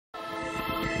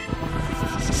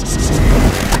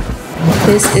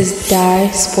This is Die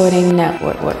Sporting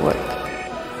Network.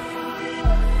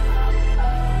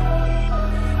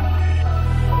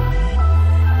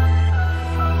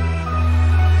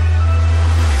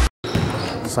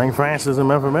 St. Francis and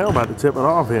Memphis Mill about to tip it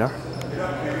off here.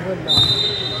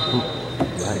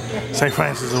 St.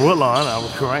 Francis and Woodlawn, I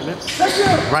was correcting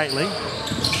it rightly.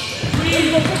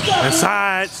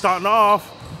 Inside, starting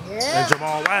off, and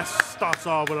Jamal West starts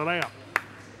off with a layup.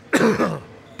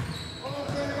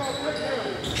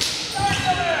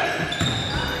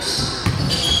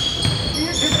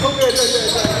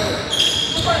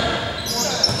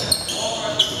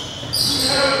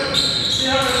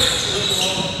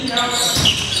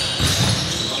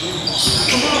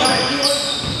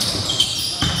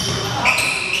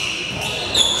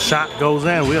 Shot goes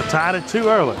in. We are tied at 2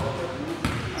 early.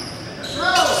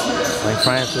 St.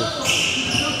 Francis,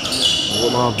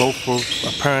 Woodlawn, both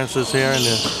appearances here in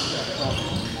the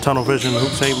Tunnel Vision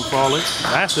Hoops Haven Fall League.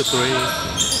 That's a 3.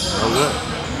 No good.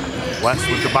 West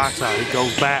with the box out. He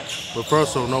goes back.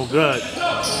 Reversal, no good.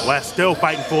 West still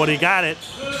fighting for it. He got it.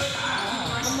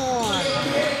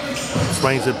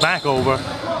 Swings it back over.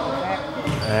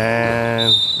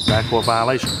 And backcourt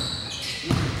violation.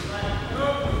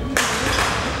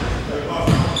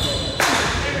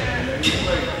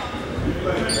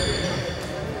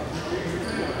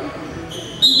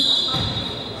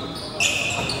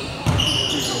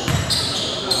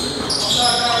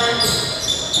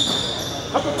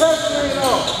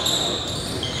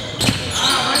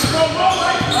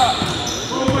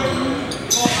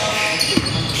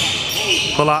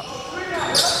 Pull up,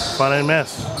 front end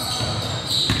miss.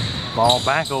 Ball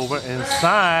back over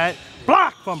inside,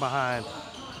 block from behind.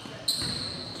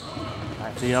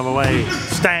 Back the other way,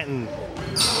 Stanton.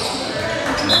 It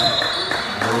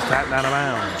was tapped out of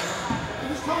bounds.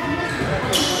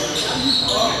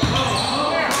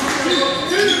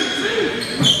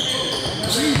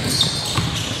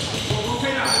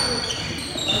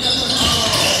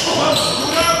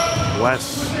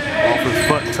 West off his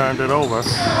foot, turned it over,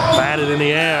 batted in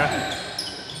the air.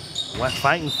 West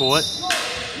fighting for it.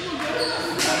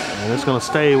 And it's going to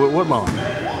stay with Woodlawn.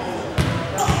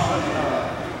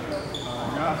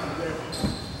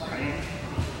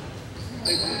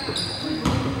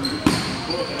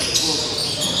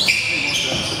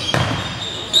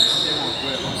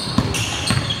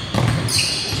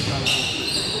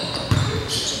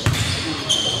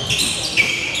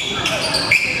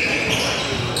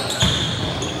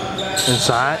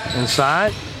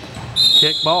 Inside,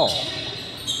 kick ball.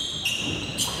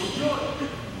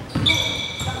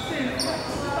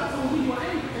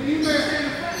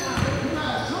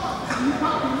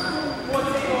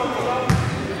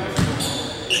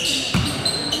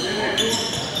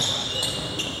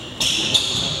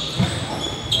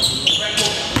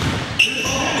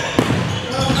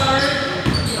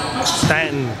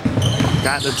 Stanton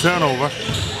got the turnover.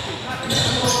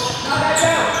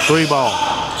 3 ball.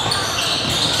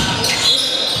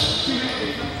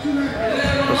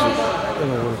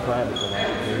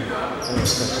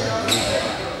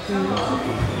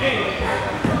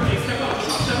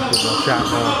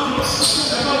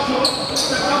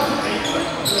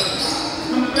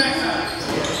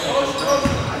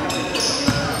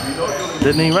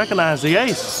 Didn't even recognize the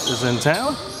ace is in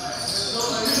town.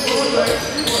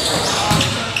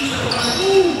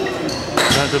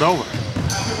 Turned it over.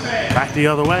 Back the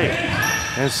other way.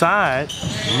 Inside.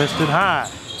 Missed it high.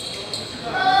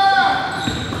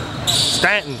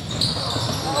 Stanton.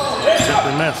 Tip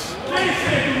and miss.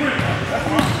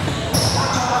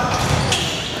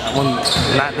 That one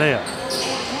not there.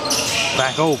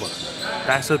 Back over.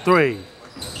 That's a 3.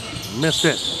 Missed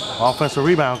it. Offensive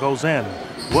rebound goes in.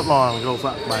 Woodlawn goes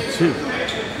up by 2.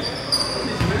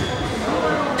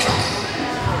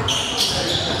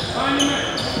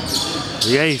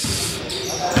 The ace.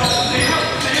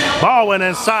 Ball went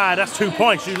inside. That's 2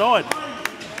 points. You know it.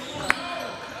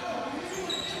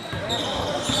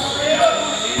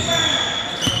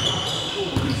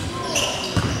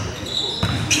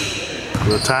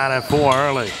 We're tied at 4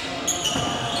 early.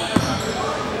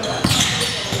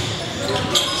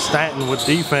 Stanton with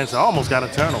defense almost got a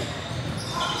turnover.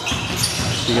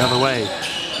 The other way.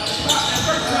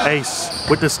 Ace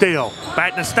with the steal.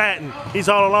 Back to Stanton. He's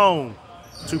all alone.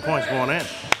 2 points going in.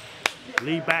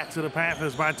 Lead back to the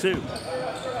Panthers by 2.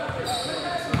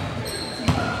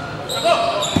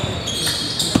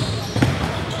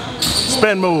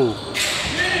 Spin move.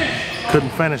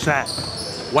 Couldn't finish that.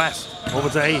 West over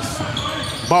to Ace.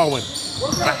 Baldwin.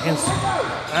 Back inside.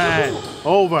 And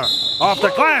over. Off the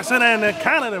glass and then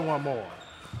counted in one more.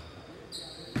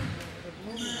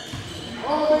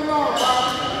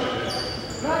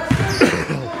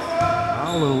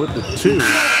 Howland with the 2.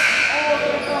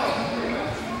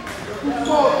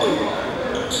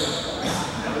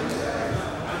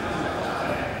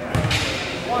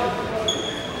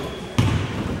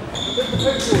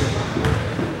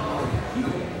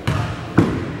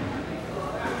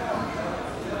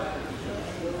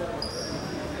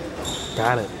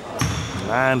 Got it.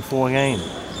 9-4 game.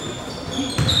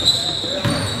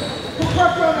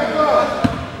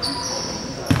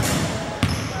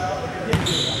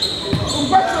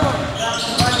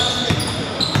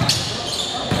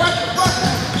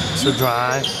 It's a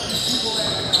drive.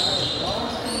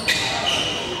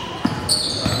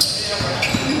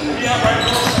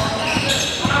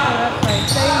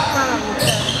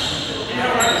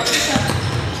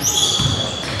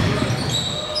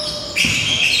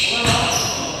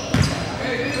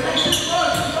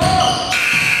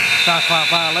 Shot clock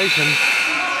violation.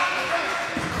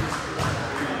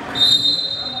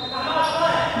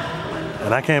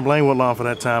 And I can't blame Woodlawn for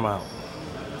that timeout.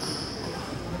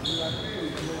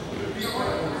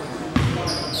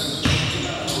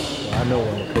 I know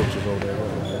when the coaches over there,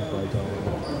 that's why I told them,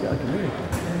 you gotta communicate.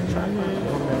 Try to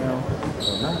come down,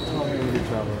 or not talking with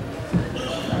each other.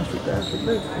 That's the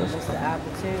big. That's just the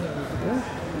opportunity. Yeah.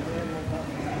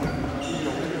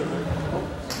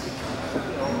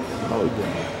 Oh,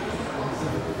 yeah.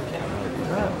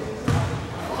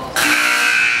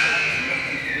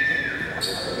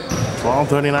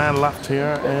 12:39 left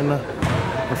here in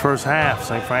the first half.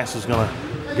 St. Francis is going to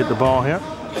get the ball here.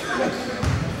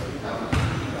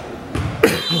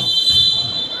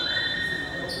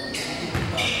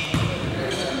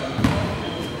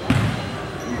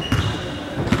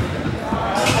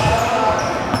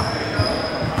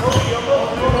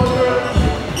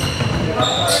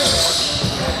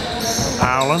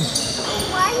 Howland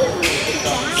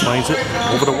swings it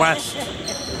over to West.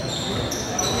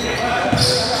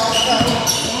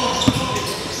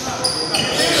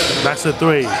 That's a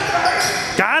 3.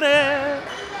 Got it!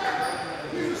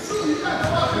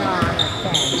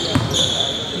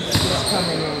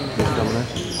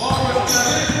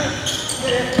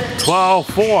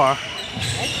 12-4.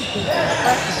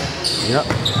 Yep.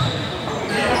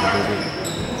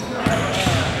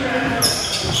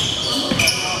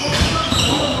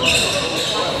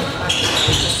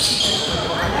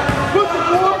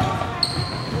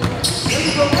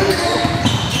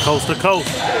 Coast to coast.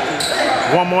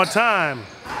 One more time.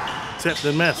 Tipped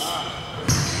and missed.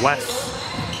 West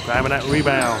grabbing that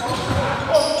rebound.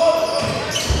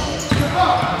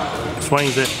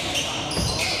 Swings it.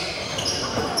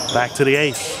 Back to the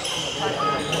ace.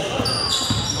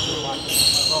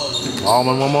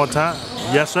 Allman one more time.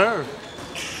 Yes, sir.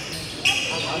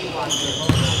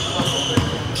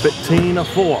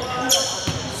 15-4.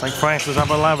 St. Francis up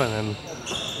 11, and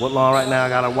Woodlawn right now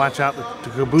got to watch out. The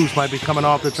caboose might be coming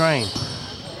off the train.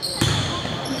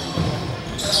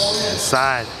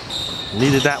 Inside.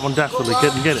 Needed that one desperately.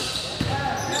 Couldn't get it.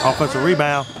 Offensive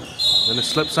rebound. Then it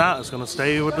slips out. It's going to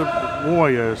stay with the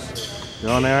Warriors.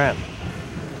 They're on their end.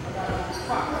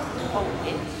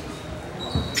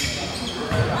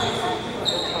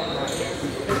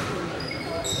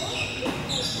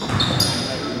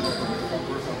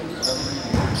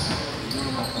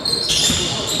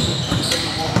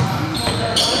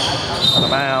 Out of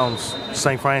bounds.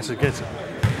 St. Francis gets it.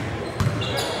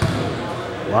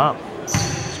 Wow.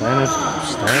 Staying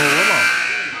Woodlawn.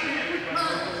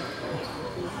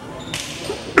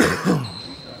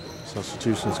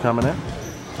 Substitutions coming in.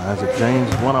 Isaac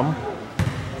James, one of them.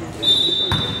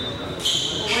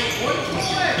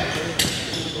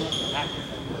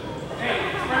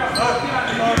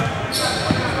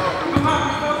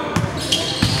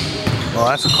 Well,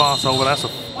 that's a crossover.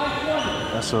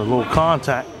 That's a little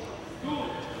contact.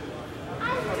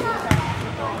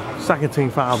 Second team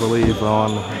foul, I believe,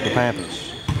 on the Panthers.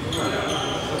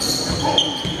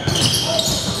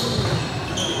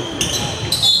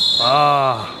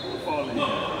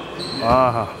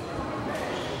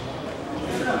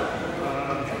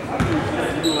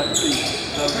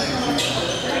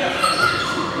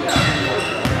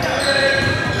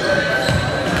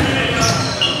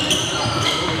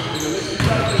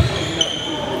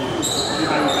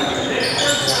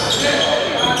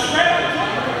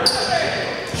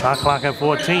 Shot clock at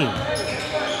 14.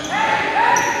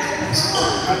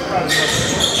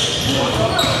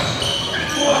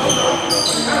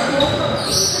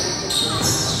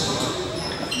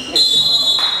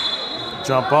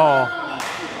 Jump ball.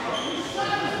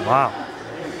 Wow.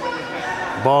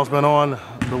 The ball's been on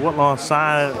the Woodlawn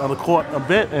side of the court a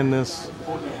bit in this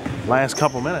last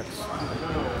couple minutes.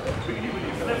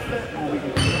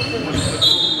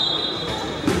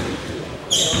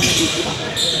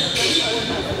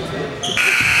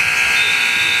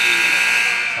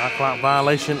 clock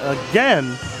violation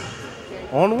again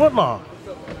on Woodlawn.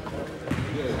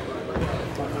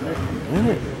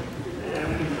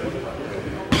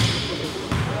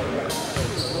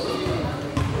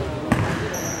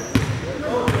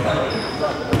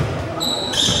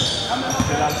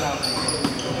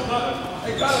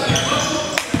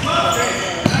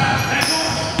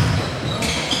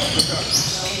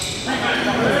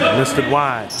 Missed it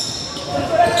wide.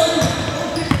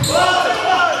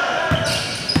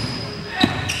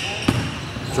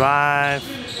 Drive.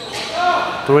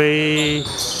 3.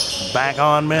 Back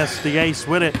on miss. The ace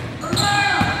with it.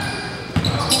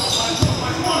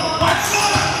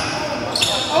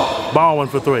 Ball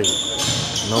went for 3.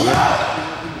 No good.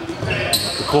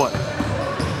 The court.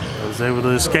 Was able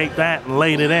to escape that and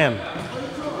laid it in.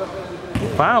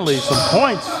 Finally, some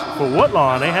points for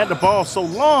Woodlawn. They had the ball so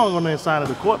long on their side of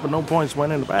the court, but no points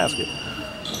went in the basket.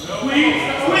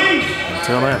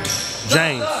 Until then,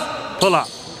 James, pull up.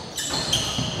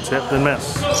 Tipped and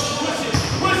missed.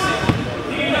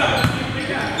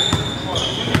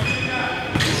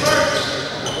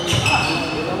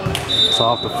 It's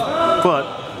off the foot.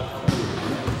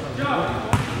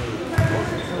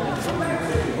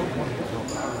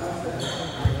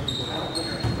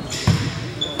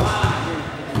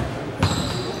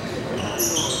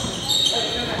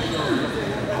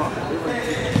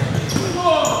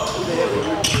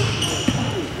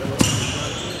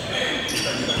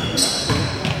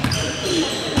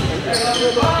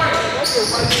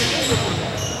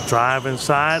 Drive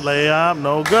inside, layup,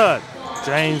 no good.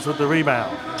 James with the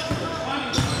rebound.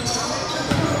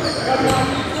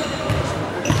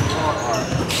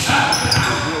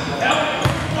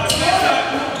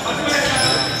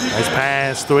 Nice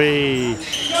pass, 3.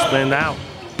 Spin out.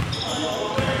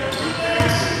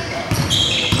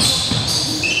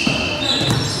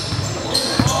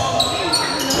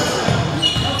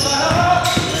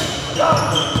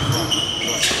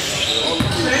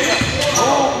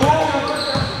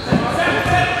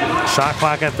 Shot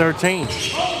clock at 13.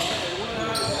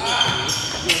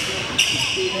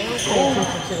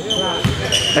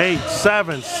 8,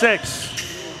 7,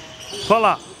 6. Pull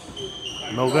up.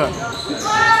 No good.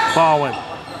 Ball went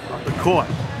off the court.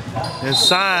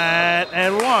 Inside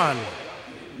and 1.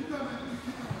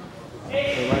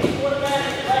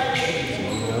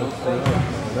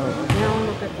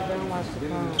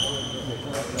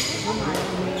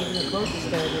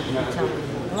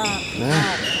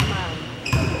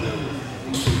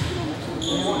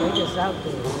 They just out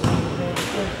there.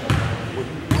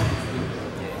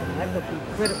 That could be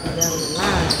critical down the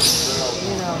line.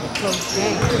 You know, the close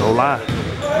game. No lie.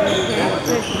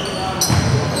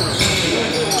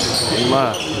 No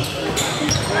lie.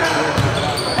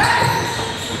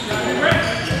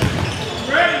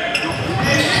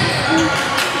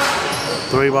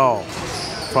 Three ball.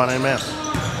 Front end miss.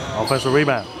 Offensive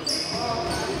rebound.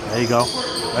 There you go.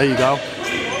 There you go.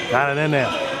 Got it in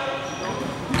there.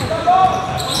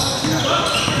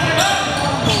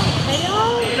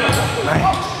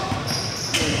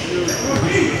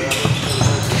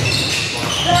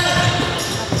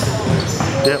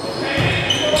 Yep.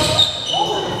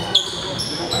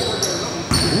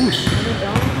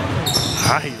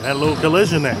 Right, that little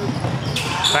collision there.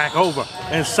 Back over.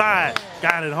 Inside.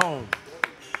 Got it home.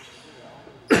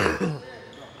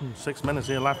 6 minutes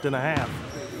here left in a half.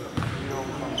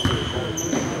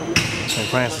 St.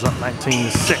 Francis up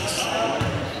 19-6.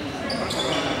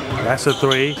 That's a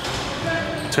 3.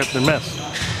 Tipped and missed.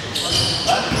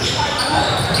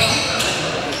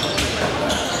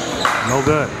 No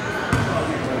good.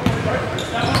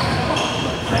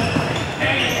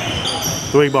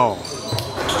 3 ball.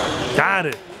 Got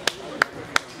it.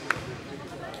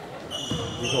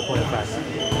 He's gonna play a factor.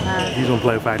 He's gonna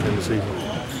play a factor in the season.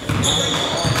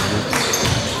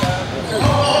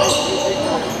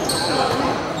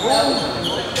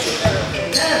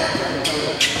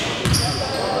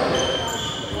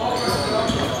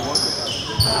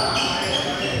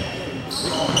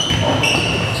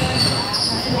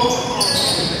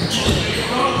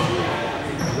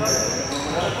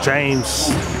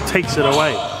 James takes it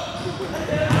away.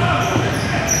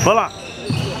 Pull up.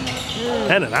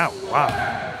 In and out. Wow.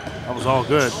 That was all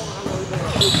good.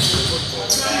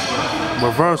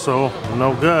 Reversal.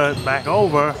 No good. Back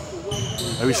over.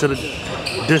 Maybe should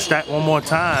have dished that one more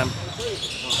time.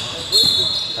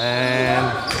 And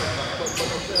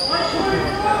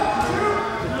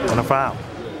a foul.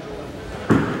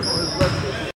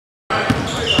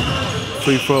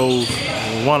 Free throws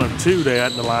 1 of 2 there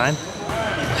at the line.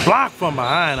 Blocked from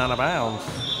behind, out of bounds.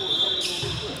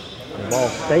 The ball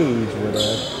stays with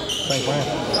St.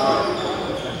 Francis.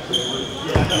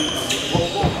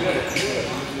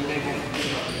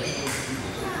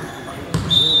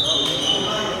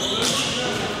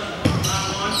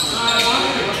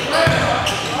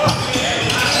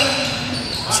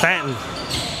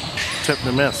 tipped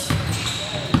and miss.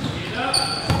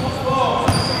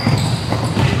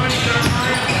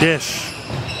 Dish.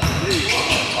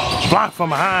 Block from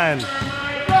behind.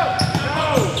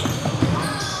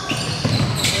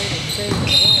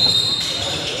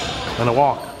 And a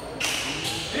walk.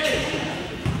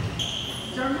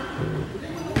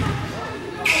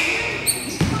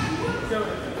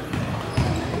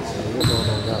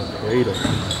 Creative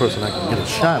person I can get a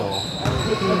shot off.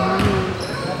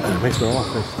 And it makes the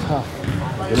offense tough to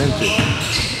get into.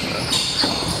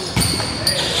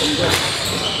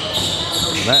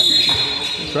 That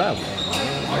travel.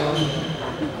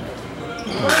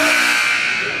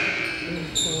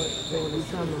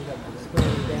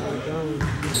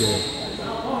 Yeah.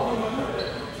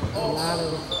 A lot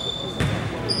of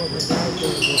what was out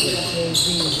there was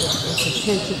JV and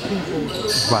potential people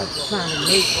trying to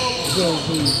make JV.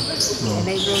 And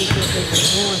they really thought they were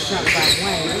doing something by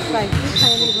Wayne. It's like, you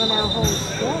can't even run our whole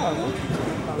squad.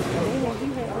 What you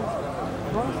talking about? They had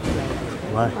Varsity.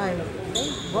 Right. Like, they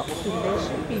Varsity, they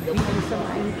should be beating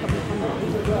somebody coming from the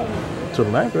 8th grade. To the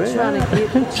 9th grade? Trying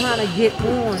to get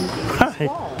on the squad.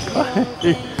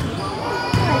 You know? Like,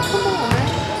 come on, man.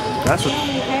 That's what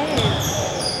only had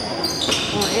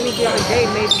on any given day,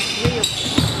 maybe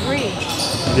three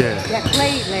that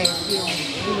played last year.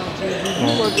 You know, JV, you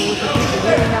working with the people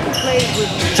you ain't never played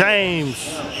with. James.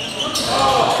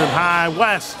 Austin High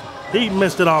West. He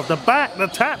missed it off the back. The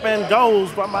tap in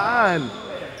goes from behind.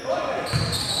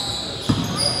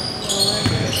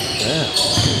 Yeah.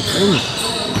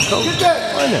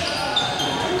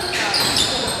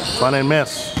 Fun and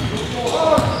miss.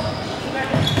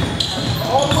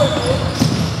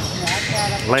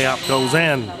 Layup goes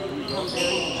in.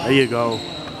 There you go.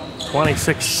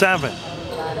 26-7.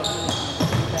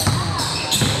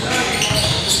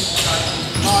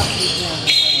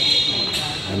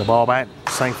 And the ball back,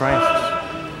 St. Francis.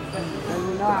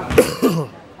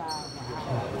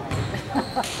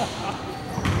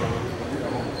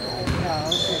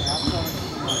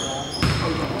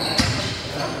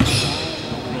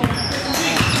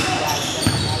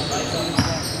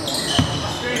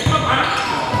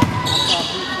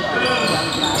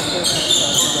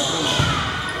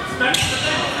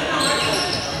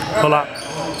 Pull up.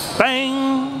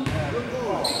 Bang!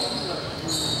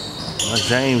 Well,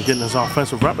 James getting his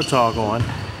offensive repertoire going.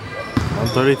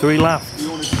 1:33 left.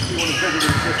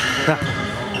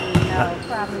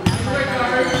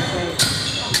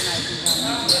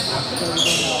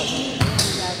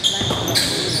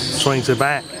 Swings it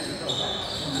back.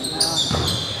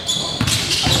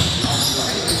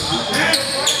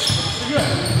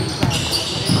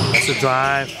 That's a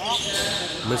drive.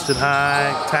 Missed it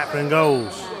high. Tap and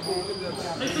goes.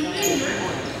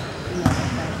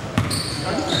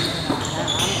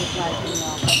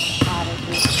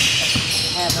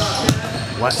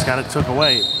 West got it took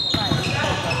away. Yep.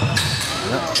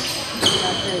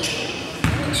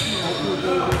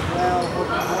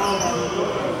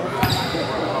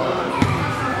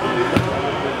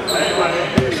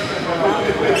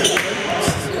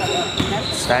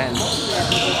 Stand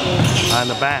behind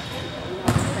the back.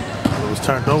 It was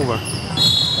turned over.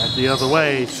 Back the other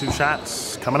way. 2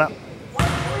 shots coming up.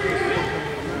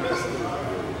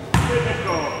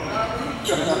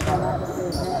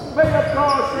 Make up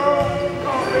call, Cheryl.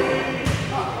 Call, baby.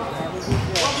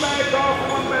 One man golf,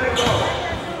 one man golf.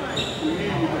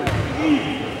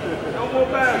 Easy. No more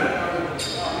battle.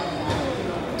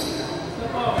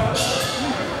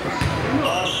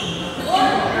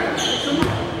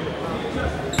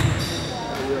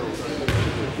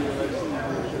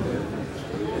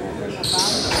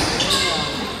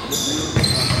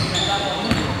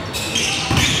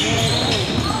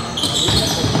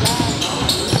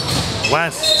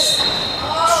 West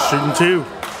shooting 2.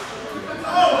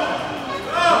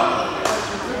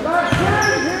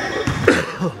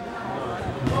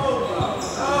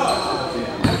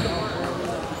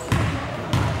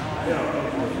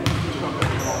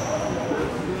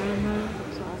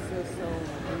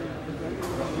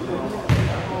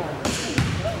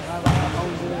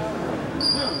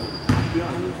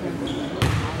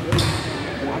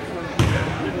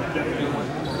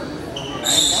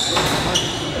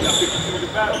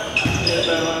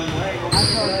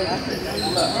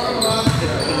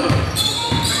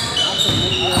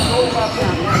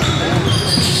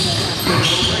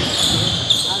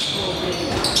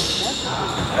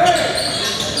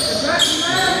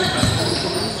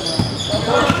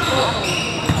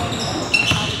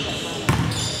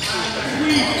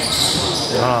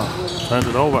 Turned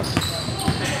it over.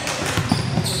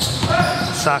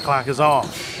 Shot clock is off.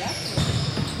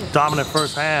 Dominant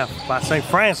first half by St.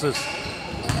 Francis.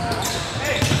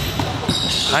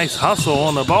 Nice hustle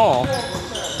on the ball.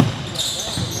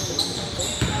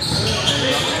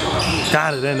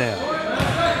 Got it in there.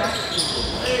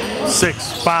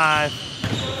 6, 5,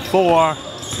 4.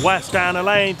 West down the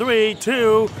lane. 3,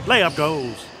 2. Layup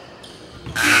goes.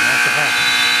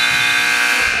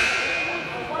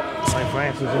 St.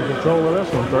 Francis in control of this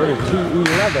one.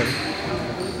 32-11.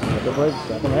 At the break,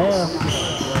 second half.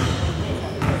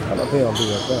 How about here on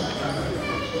BSF?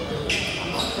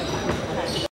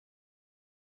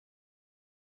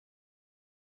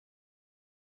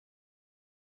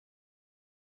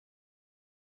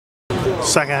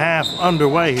 Second half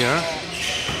underway here.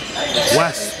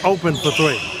 West open for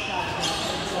 3.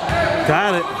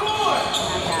 Got it.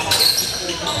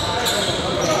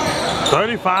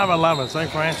 35-11.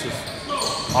 St. Francis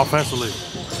offensively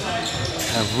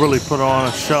have really put on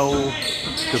a show.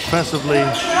 Defensively,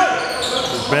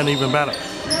 it's been even better.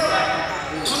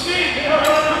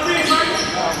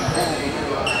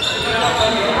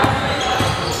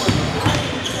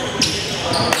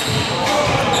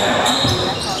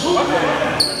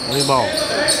 Lead ball.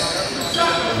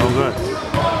 No good.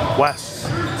 West.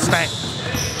 Stank.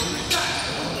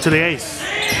 To the ace.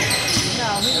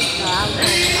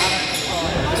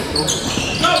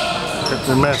 Hit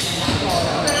the miss.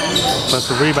 That's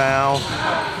a rebound.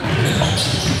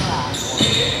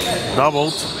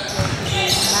 Doubled.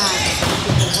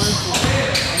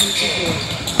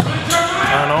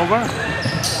 Turnover.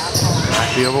 Back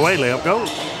the other way. Layup goes.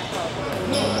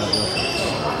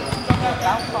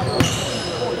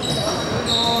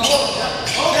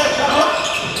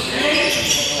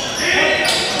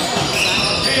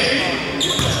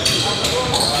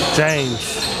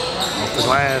 James off the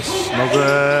glass, no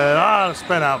good. Ah,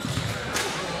 spin out.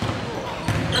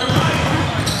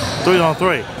 3 on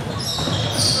 3.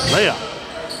 Layup.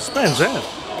 Spins in.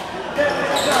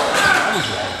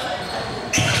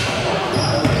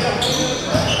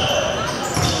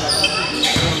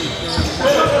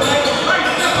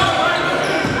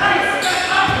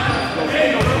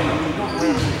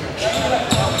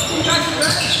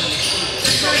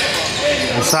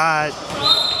 Inside.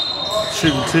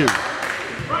 Shooting 2.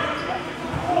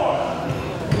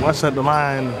 West at the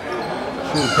line.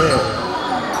 Shoot 10.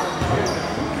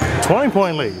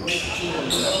 20-point lead.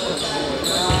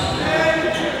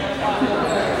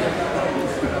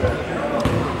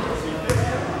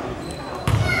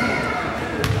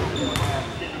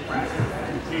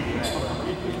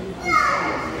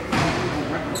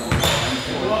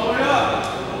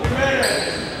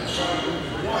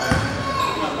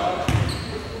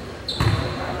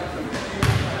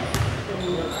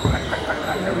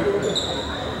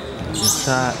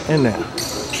 Shot in there.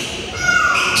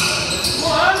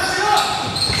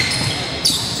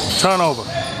 Turnover.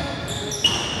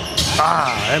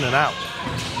 Ah, in and out.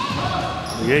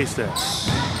 The ace there.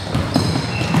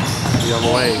 The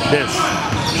other way. Dish.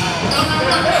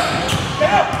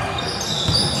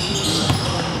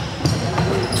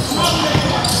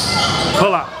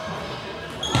 Pull up.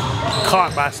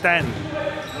 Caught by Stanton.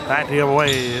 Back the other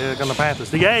way. Here come the Panthers.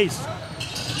 The ace.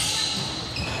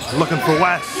 Looking for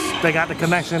West. They got the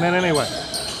connection in anyway.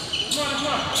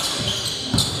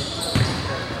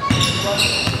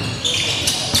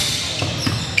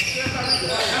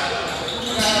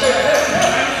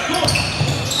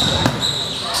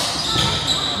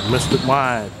 Missed it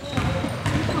wide.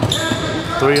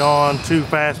 3 on 2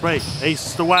 fast break.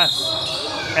 Ace to West.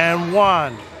 And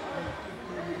 1.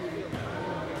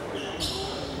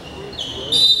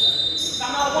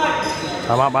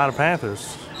 Timeout by the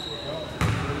Panthers.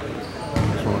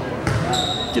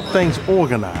 Get things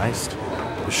organized.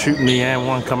 We're shooting the and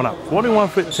 1 coming up.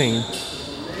 41-15.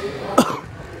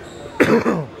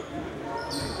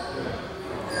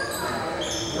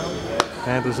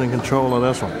 Panthers in control of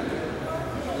this one.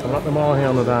 Coming up the ball here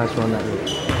on the Dice Run Network.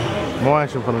 More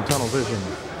action from the tunnel vision.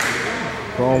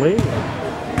 Ball lead.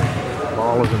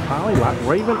 Ball is in Poly, like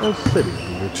Raven and City.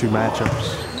 Your 2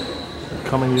 matchups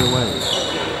coming your way.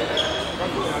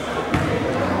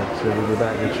 So we'll be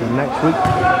back with you next week.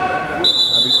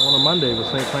 On a Monday with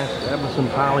St. Francis, Emerson,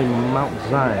 Poly, Mount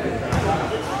Zion.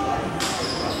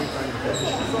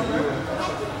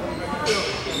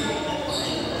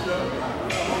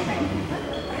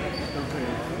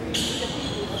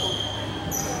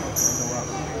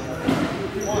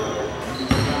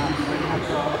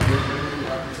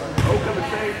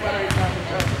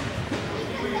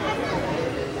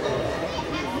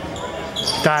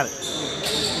 Got it.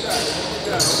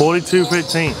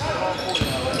 42-15.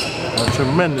 A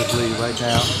tremendous lead right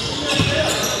now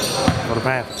for the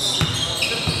Panthers.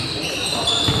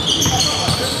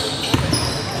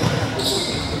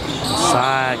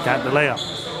 Side got the layup.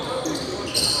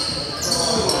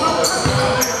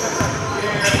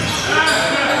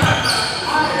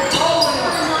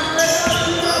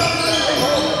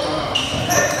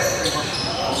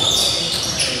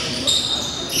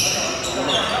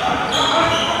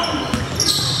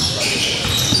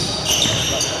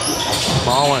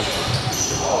 Baldwin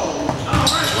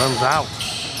runs out.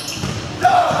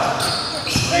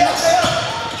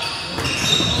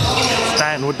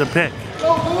 Stanton with the pick.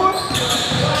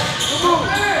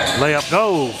 Layup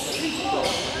goes.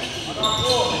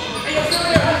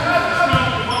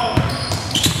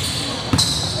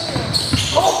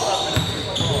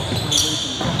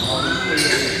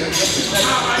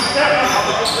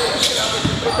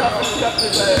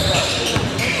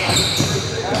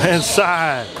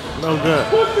 Inside. No good.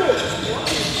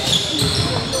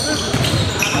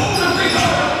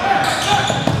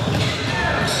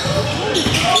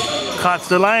 Cuts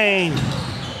the lane.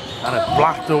 Got it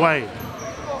blocked away.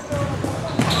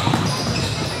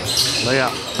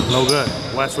 Layup. No good.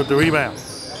 West with the rebound.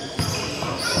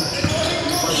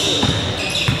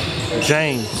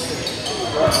 James.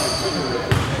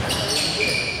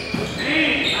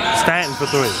 Stanton for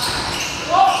three.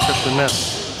 Just a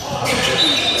miss.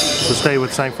 To stay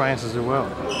with St. Francis as well.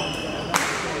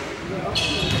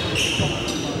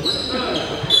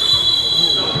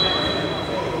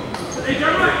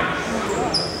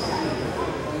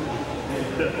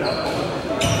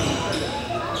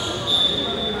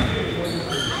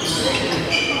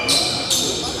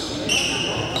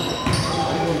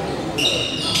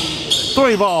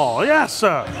 Three ball, yes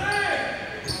sir.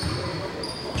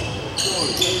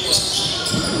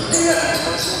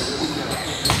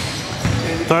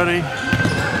 .30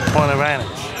 advantage.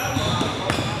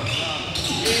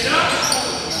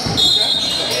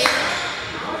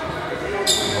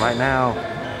 Right now,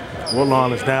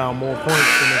 Woodlawn is down more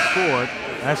points than they scored.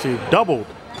 Actually doubled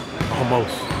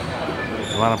almost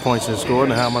the amount of points they scored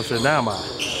and how much they're down by.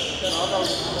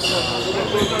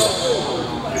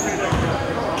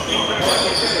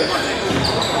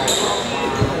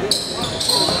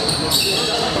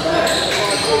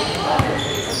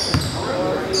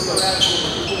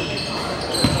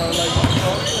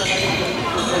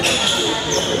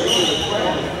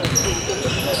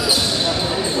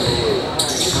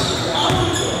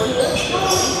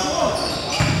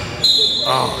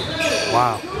 Oh,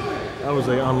 wow. That was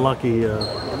an unlucky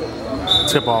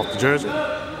tip off the jersey.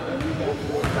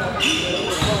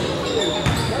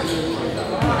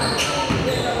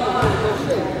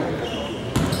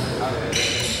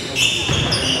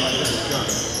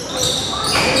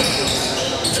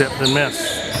 Tipped and missed.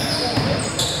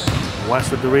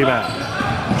 West with the rebound.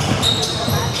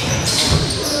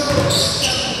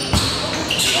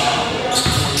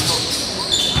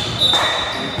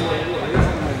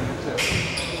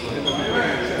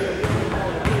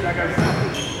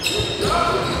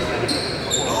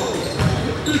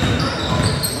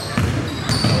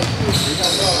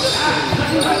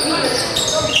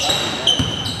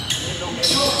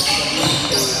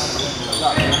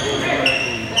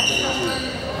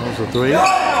 Three.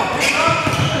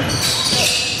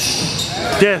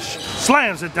 Dish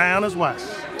slams it down as West.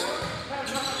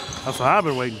 That's what I've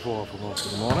been waiting for most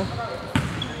of the morning.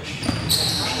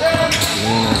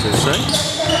 As they say.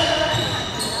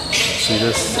 See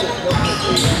this in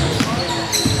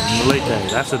the late day.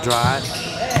 That's a drive.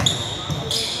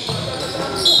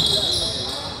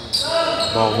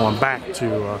 Ball going back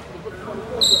to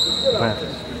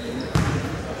Panthers.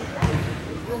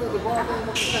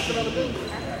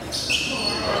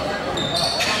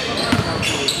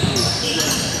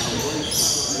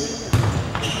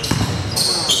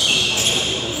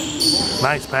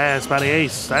 Nice pass by the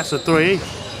ace. That's a three.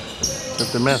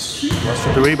 Just a miss. West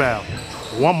with the rebound.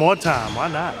 One more time. Why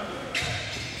not?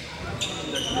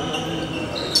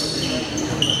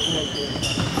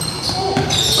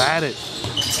 Batted.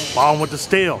 Ball with the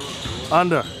steal.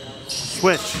 Under.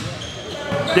 Switch.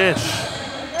 Dish.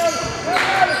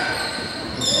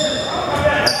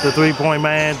 Let the three-point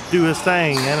man do his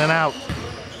thing. In and out.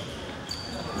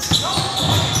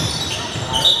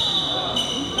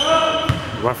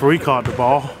 Referee caught the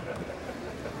ball.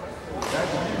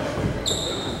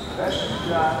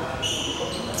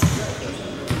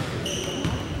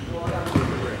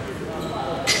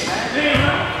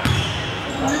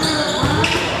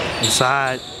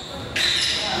 Inside.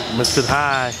 Missed it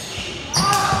high.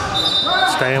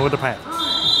 Staying with the Panthers.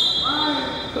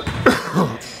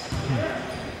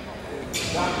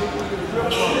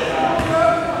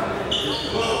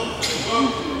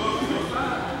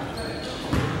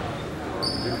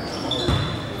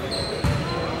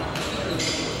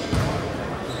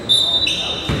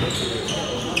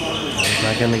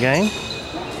 Back in the game.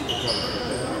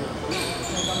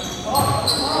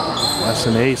 That's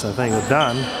an ace, I think. We're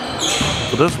done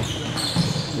for this one.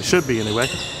 It should be anyway.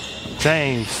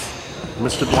 James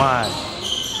missed it wide.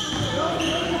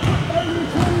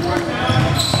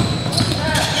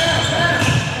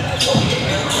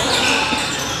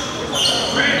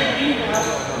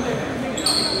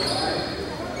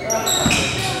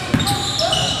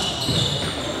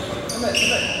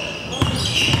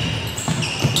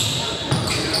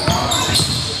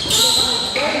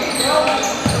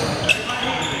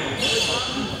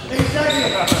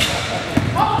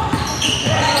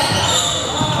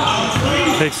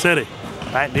 Big City,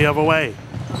 back the other way.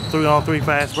 3-on-3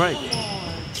 fast break.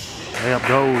 Layup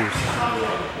goes.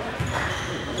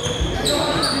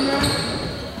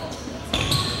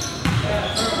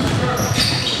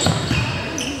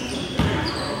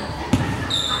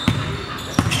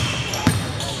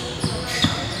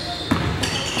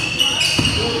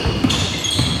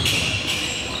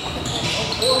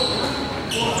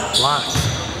 Blocked.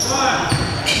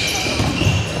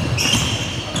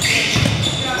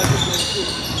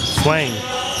 Swing.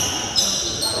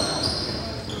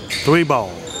 3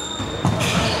 ball.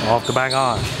 Off the back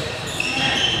iron.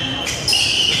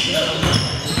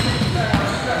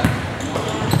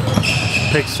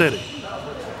 Big City.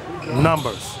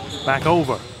 Numbers. Back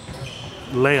over.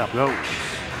 Layup goes.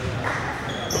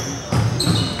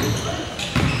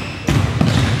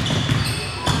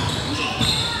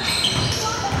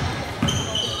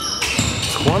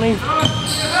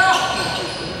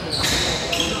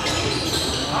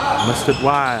 Missed it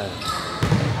wide.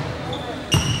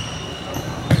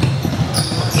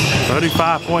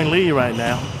 35-point lead right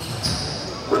now.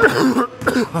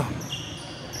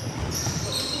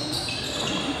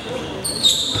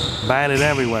 Batted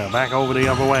everywhere. Back over the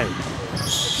other way.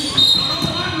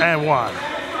 And one.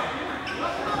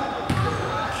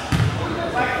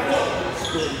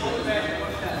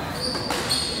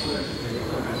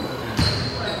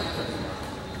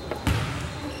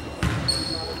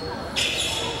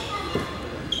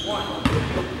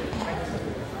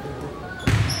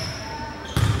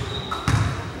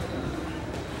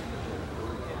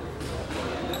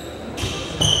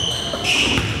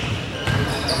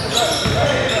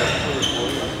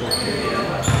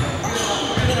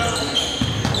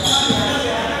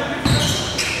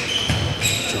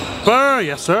 Burr,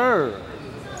 yes sir.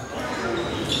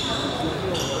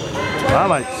 I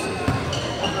like to see.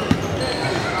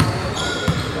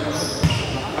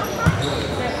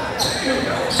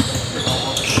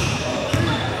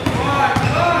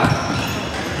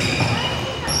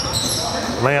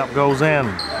 Layup goes in.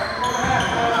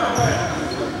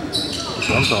 That's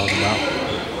what I'm talking about.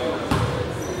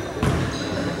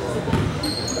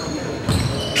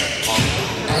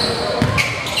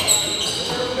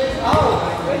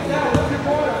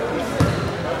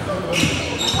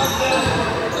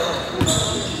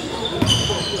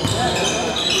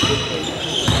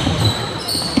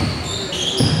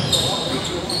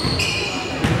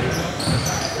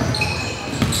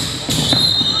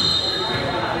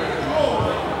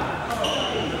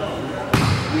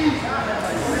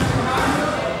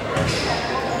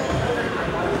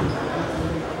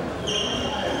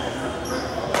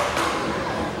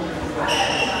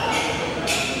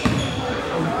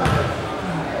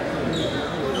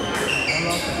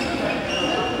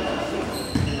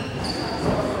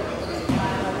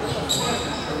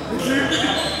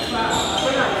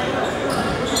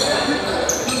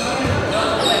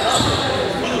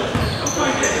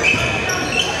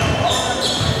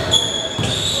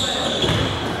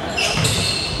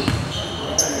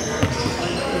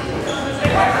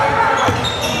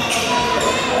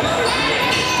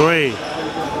 Three.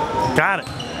 Got it.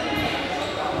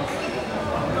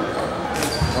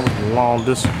 That was a long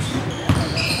distance.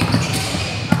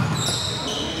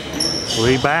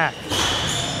 3 back.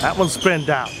 That one spinned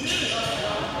out.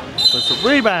 That's a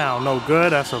rebound. No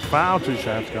good. That's a foul. 2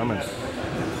 shots coming.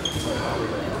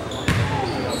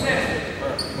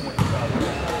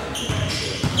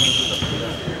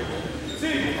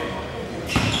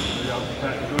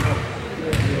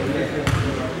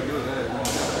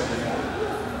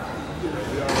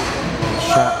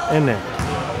 Shot in there.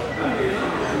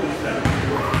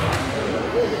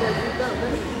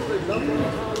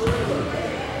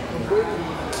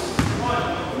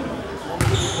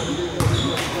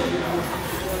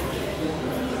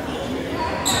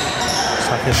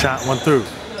 Second shot went through.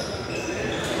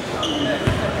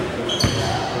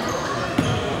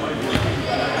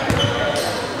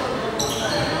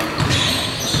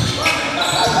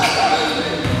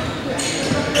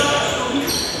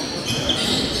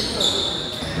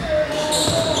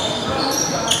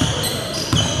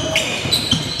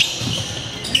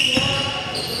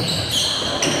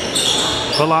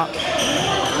 Pull up.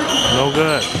 No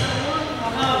good.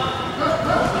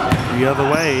 The other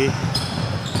way.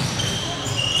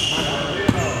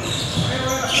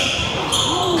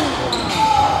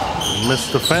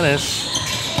 Missed the finish.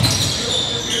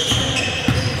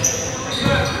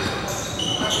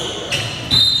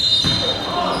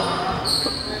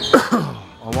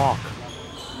 A walk.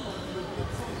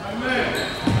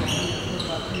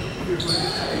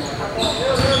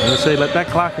 They say let that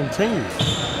clock continue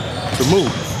to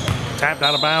move. Tapped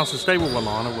out of bounds to stay with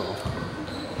Woodlawn, it will.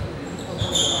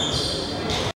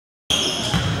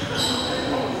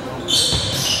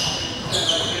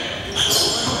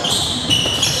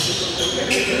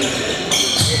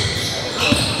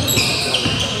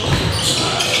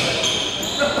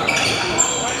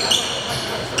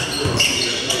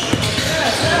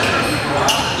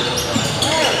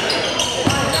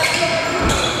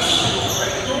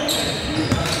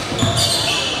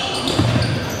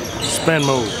 Spin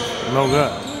move, no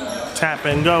good. Tap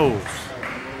and goes.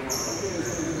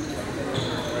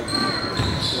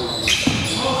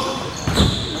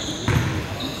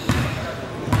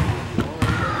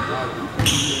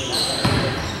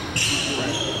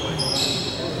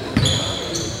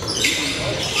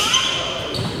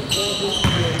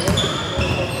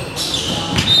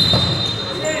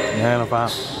 And a foul.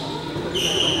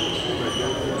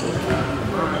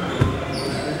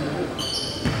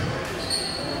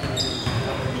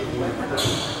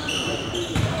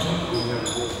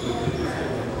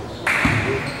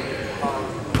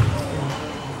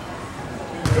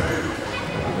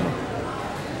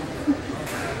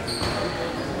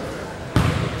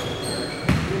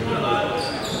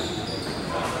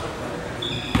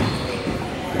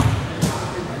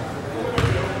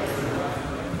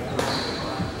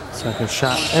 Second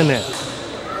shot in there.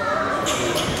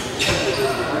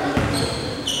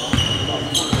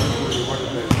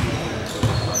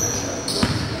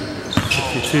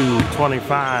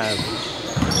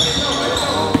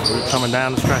 We're coming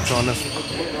down the stretch on this one.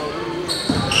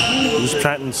 Just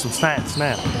chatting some stats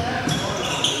now.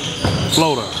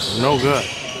 Floater, no good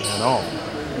at all.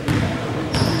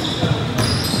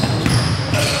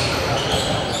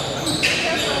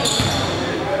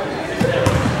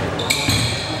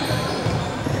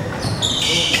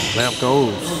 Layup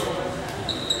goes.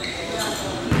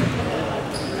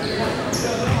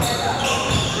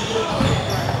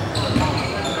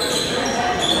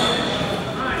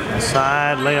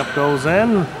 Inside, layup goes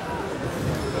in.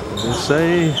 We'll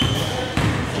say,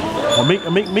 well,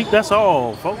 meek, that's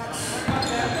all, folks.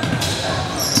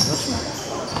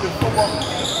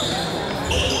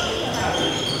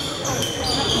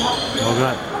 No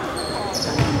good.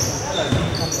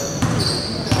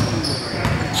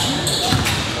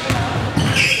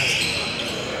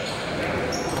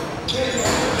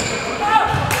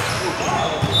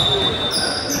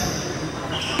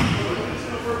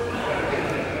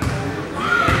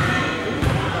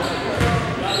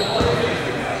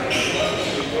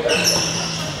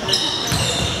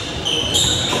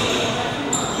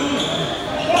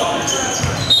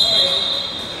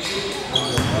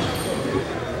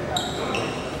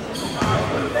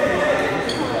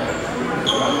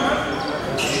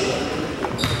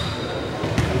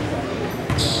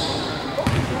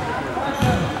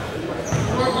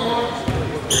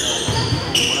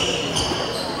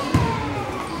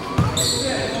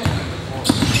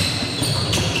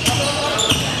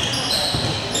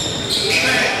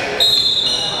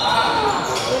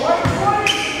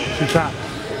 Shot.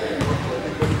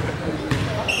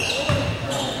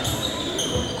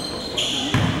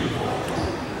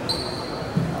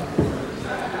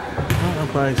 I'll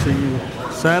probably see you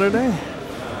Saturday.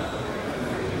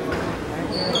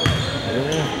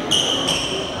 Yeah.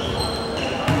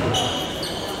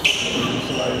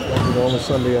 The only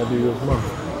Sunday I do is Monday.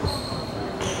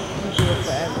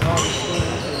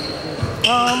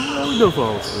 We do for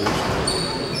all the schools.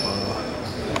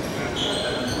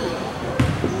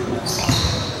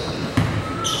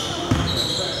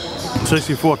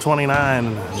 64-29,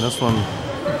 and this one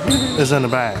is in the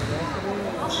bag.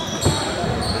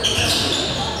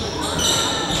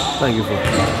 Thank you for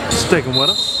sticking with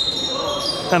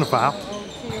us. And a foul.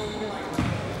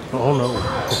 Oh no.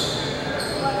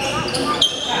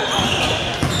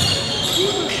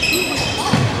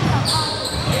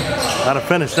 Gotta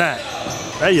finish that.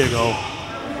 There you go.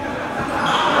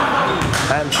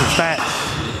 Adding some stats.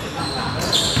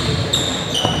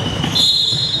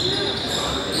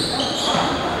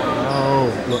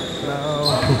 Look, no.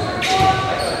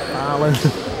 Fouling.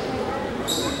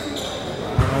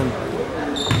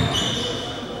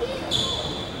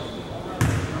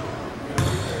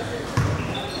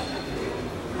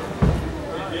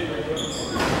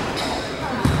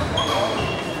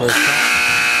 First shot.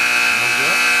 No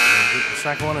good. We'll get the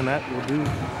second one, and that will do.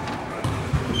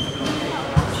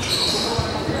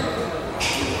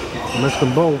 Missed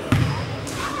them both.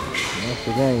 That's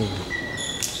the game.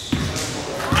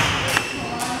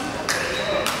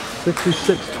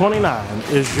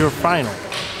 66-29 is your final.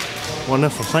 When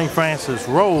this one, St. Francis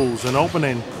rolls and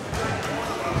opening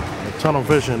the Tunnel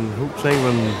Vision Hoops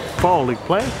Haven Fall League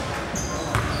play.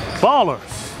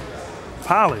 Ballers,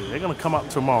 Poly, they're going to come up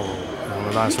tomorrow.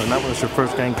 And that was your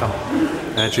first game coming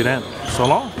at you then. So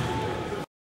long.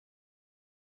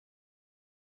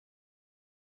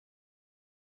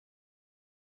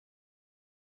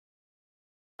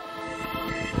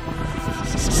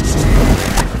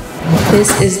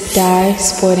 This is Dye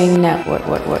Sporting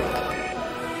Network.